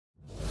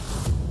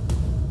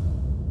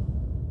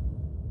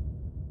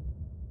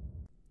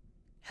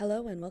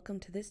Hello and welcome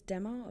to this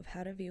demo of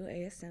how to view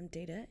ASM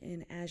data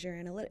in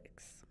Azure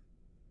Analytics.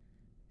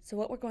 So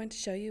what we're going to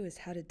show you is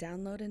how to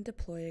download and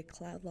deploy a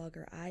Cloud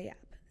Logger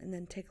IApp and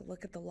then take a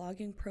look at the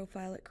logging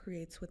profile it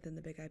creates within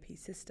the BIG-IP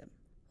system.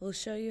 We'll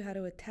show you how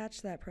to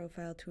attach that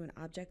profile to an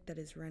object that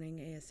is running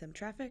ASM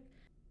traffic.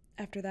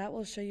 After that,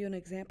 we'll show you an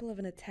example of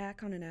an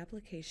attack on an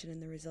application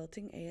and the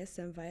resulting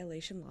ASM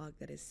violation log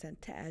that is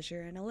sent to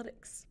Azure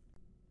Analytics.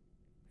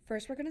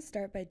 First, we're going to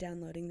start by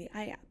downloading the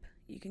IApp.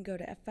 You can go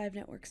to F5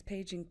 Networks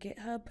page in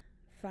GitHub,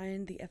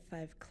 find the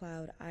F5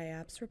 Cloud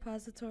IApps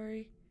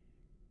repository,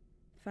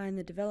 find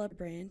the developer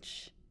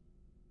branch,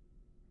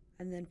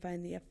 and then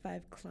find the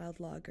F5 Cloud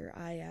Logger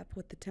IApp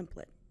with the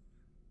template.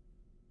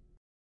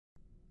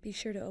 Be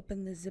sure to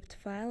open the zipped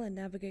file and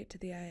navigate to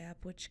the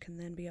IApp, which can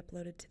then be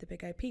uploaded to the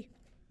BIG-IP.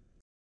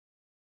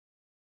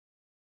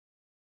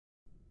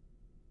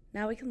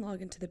 Now we can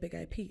log into the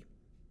BIG-IP.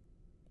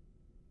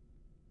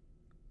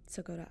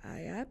 So go to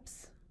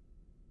IApps,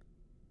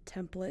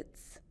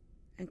 Templates,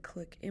 and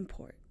click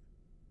Import.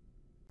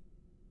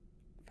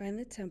 Find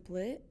the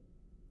template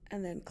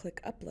and then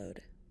click Upload.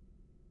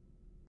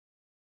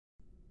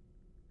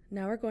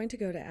 Now we're going to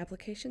go to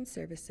Application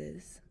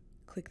Services,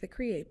 click the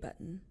Create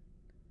button,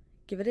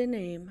 give it a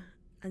name,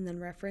 and then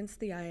reference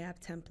the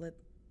IApp template.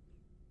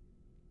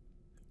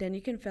 Then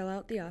you can fill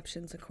out the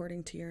options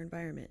according to your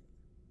environment.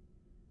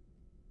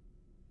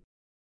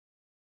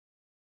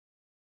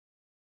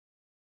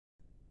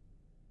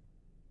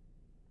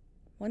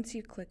 Once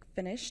you click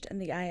Finished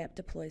and the IApp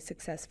deploys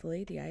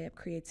successfully, the IApp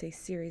creates a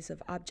series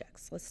of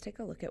objects. Let's take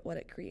a look at what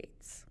it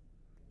creates.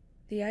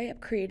 The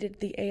IApp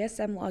created the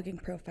ASM logging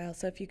profile,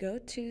 so if you go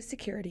to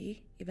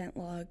Security, Event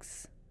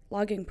Logs,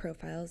 Logging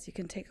Profiles, you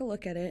can take a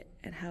look at it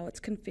and how it's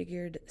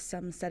configured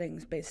some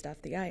settings based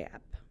off the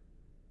IApp.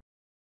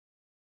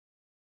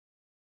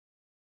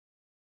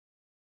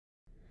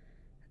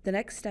 The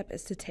next step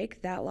is to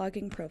take that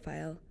logging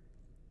profile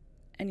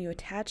and you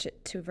attach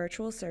it to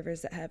virtual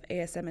servers that have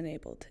ASM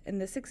enabled. In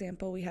this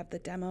example, we have the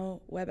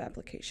demo web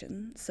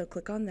application, so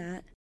click on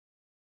that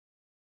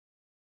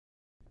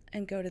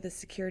and go to the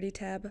Security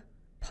tab,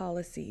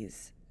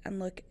 Policies, and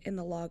look in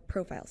the Log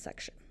Profile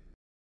section.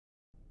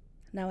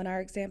 Now in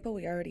our example,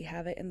 we already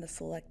have it in the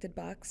Selected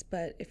box,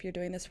 but if you're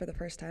doing this for the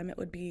first time, it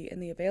would be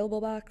in the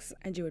Available box,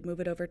 and you would move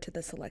it over to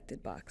the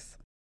Selected box.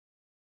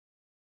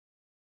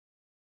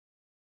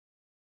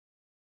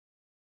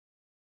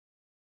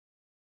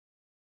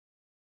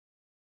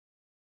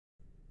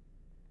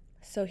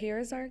 So here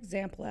is our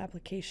example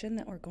application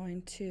that we're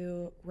going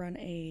to run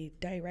a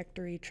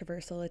directory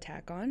traversal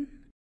attack on.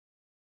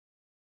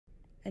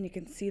 And you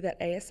can see that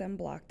ASM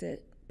blocked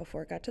it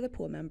before it got to the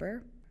pool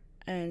member.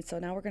 And so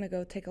now we're going to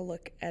go take a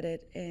look at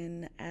it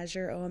in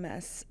Azure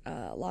OMS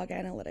Log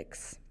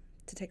Analytics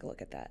to take a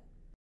look at that.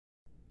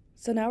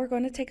 So now we're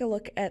going to take a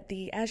look at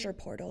the Azure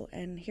portal,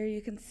 and here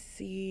you can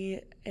see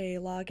a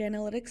Log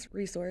Analytics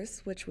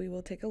resource, which we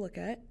will take a look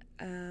at.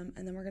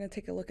 And then we're going to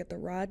take a look at the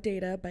raw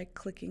data by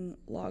clicking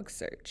Log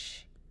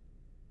Search.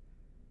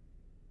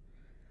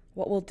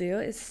 What we'll do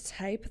is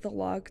type the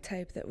log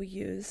type that we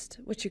used,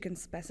 which you can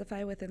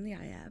specify within the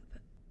IApp.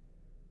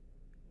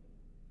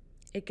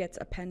 It gets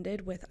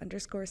appended with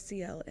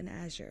 _CL in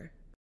Azure.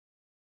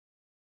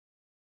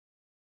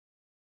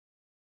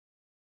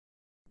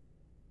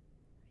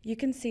 You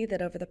can see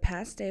that over the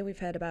past day we've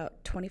had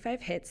about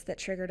 25 hits that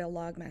triggered a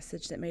log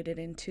message that made it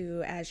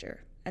into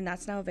Azure, and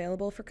that's now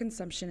available for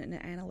consumption in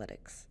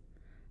Analytics.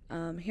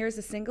 Here's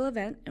a single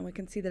event, and we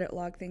can see that it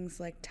logged things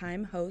like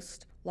time,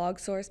 host, log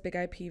source,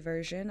 BIG-IP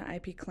version,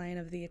 IP client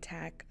of the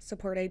attack,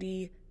 support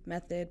ID,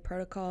 method,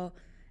 protocol,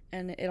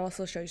 and it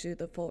also shows you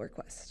the full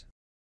request.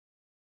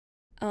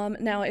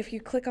 Now, if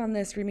you click on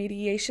this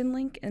remediation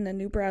link in a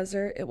new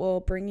browser, it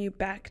will bring you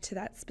back to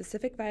that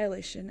specific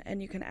violation,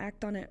 and you can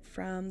act on it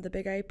from the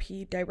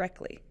BIG-IP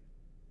directly.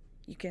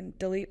 You can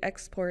delete,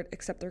 export,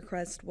 accept the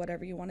request,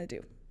 whatever you want to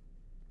do.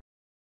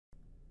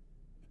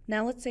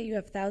 Now let's say you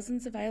have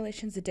thousands of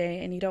violations a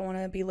day and you don't want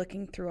to be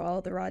looking through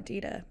all the raw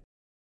data.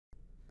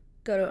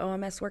 Go to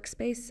OMS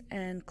Workspace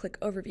and click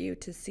Overview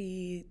to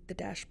see the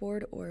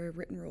dashboard or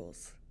written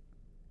rules.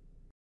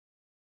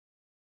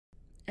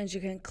 And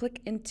you can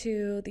click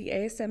into the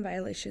ASM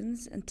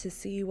violations and to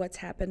see what's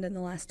happened in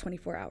the last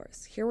 24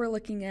 hours. Here we're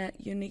looking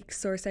at unique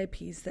source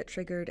IPs that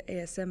triggered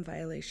ASM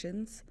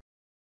violations.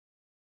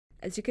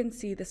 As you can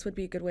see, this would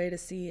be a good way to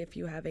see if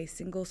you have a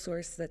single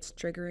source that's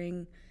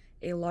triggering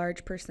a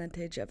large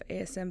percentage of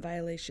ASM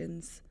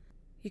violations.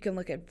 You can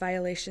look at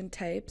violation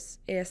types.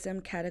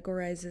 ASM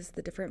categorizes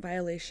the different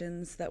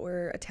violations that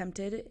were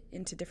attempted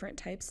into different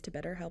types to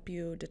better help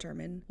you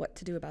determine what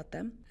to do about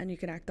them, and you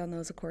can act on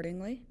those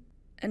accordingly.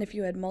 And if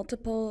you had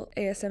multiple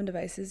ASM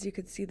devices, you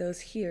could see those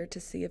here to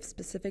see if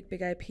specific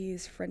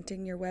BIG-IPs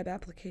fronting your web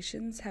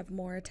applications have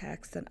more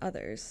attacks than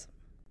others.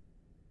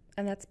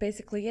 And that's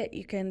basically it.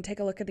 You can take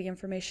a look at the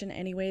information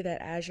any way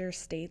that Azure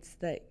states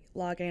that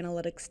log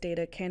analytics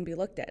data can be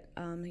looked at.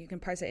 You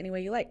can parse it any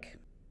way you like.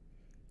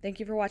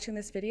 Thank you for watching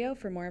this video.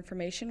 For more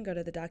information, go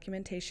to the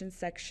documentation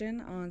section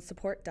on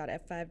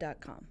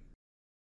support.f5.com.